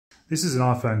This is an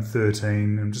iPhone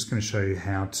 13. I'm just going to show you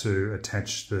how to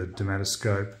attach the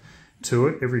dermatoscope to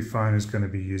it. Every phone is going to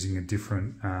be using a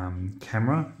different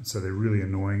camera, so they're really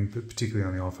annoying, but particularly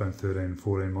on the iPhone 13 and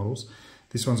 14 models.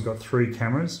 This one's got 3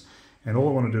 cameras, and all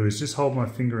I want to do is just hold my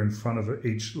finger in front of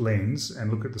each lens and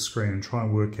look at the screen and try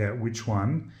and work out which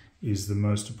one is the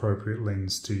most appropriate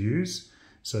lens to use.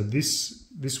 So this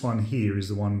one here is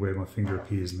the one where my finger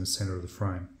appears in the center of the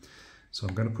frame. So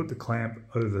I'm going to put the clamp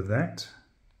over that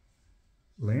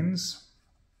lens,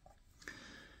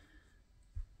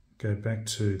 go back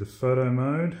to the photo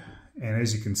mode, and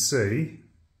as you can see,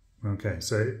 okay,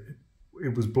 so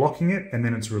it was blocking it and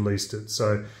then it's released it.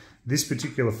 So this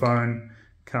particular phone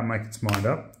can't make its mind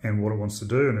up and what it wants to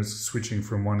do, and it's switching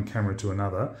from one camera to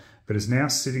another, but it's now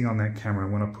sitting on that camera,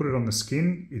 and when I put it on the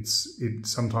skin,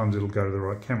 sometimes it'll go to the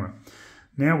right camera.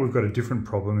 Now we've got a different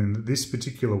problem in that this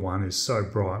particular one is so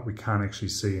bright we can't actually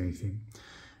see anything.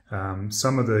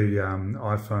 Some of the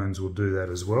iPhones will do that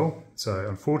as well. So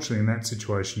unfortunately in that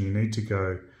situation you need to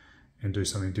go and do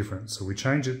something different. So we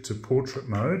change it to portrait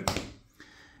mode,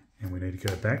 and we need to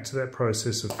go back to that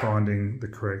process of finding the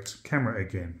correct camera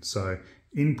again. So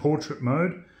in portrait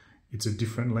mode, it's a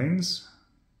different lens.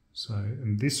 So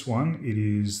in this one,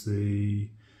 it's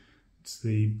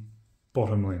the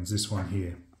bottom lens, this one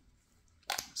here.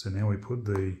 So now we put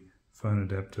the phone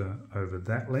adapter over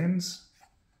that lens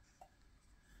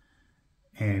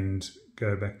and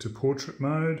go back to portrait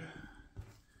mode,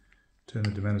 turn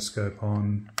the dermatoscope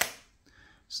on,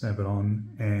 snap it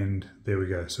on, and there we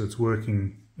go. So it's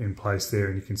working in place there,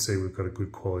 and you can see we've got a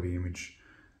good quality image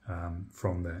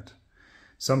from that.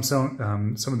 Some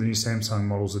of the new Samsung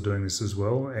models are doing this as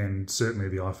well, and certainly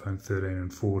the iPhone 13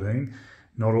 and 14.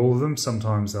 Not all of them.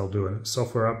 Sometimes they'll do a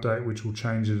software update which will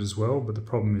change it as well, but the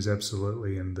problem is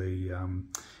absolutely in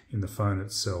the phone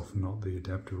itself, not the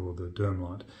adapter or the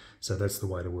DermLite. So that's the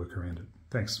way to work around it.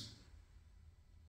 Thanks.